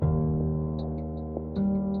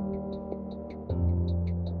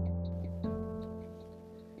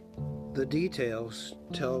The details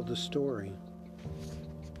tell the story.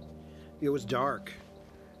 It was dark.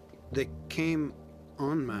 They came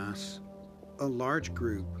en masse, a large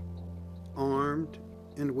group, armed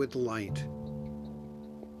and with light.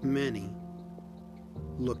 Many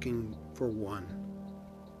looking for one.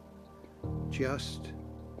 Just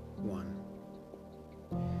one.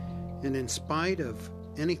 And in spite of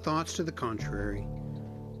any thoughts to the contrary,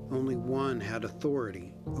 only one had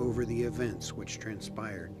authority over the events which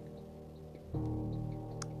transpired.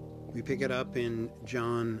 We pick it up in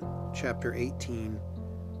John chapter 18,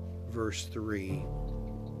 verse 3.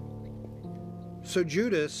 So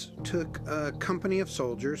Judas took a company of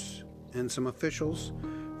soldiers and some officials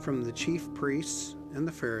from the chief priests and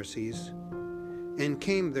the Pharisees, and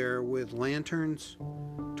came there with lanterns,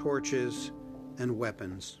 torches, and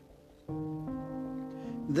weapons.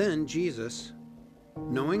 Then Jesus,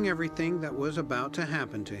 knowing everything that was about to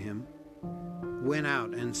happen to him, went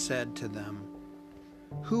out and said to them,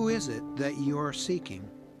 "Who is it that you are seeking?"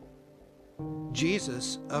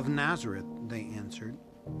 "Jesus of Nazareth," they answered.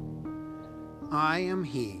 "I am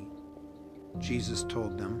he," Jesus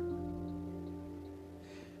told them.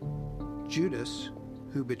 Judas,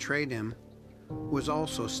 who betrayed him, was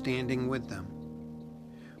also standing with them.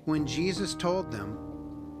 When Jesus told them,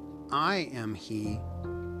 "I am he,"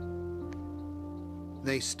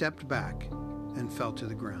 they stepped back and fell to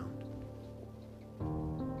the ground.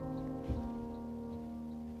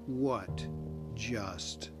 What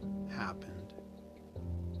just happened?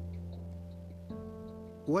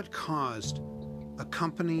 What caused a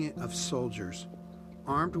company of soldiers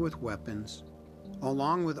armed with weapons,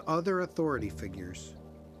 along with other authority figures,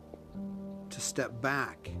 to step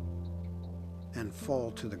back and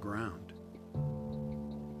fall to the ground?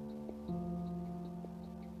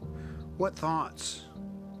 What thoughts,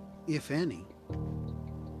 if any,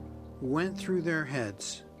 went through their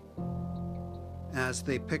heads as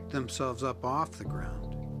they picked themselves up off the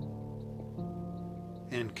ground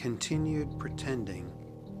and continued pretending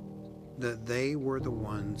that they were the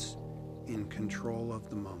ones in control of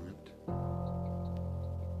the moment?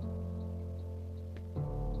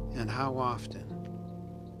 And how often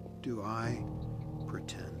do I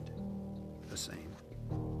pretend the same?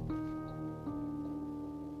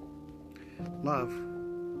 Love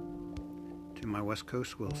to my West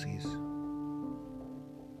Coast Wilsies.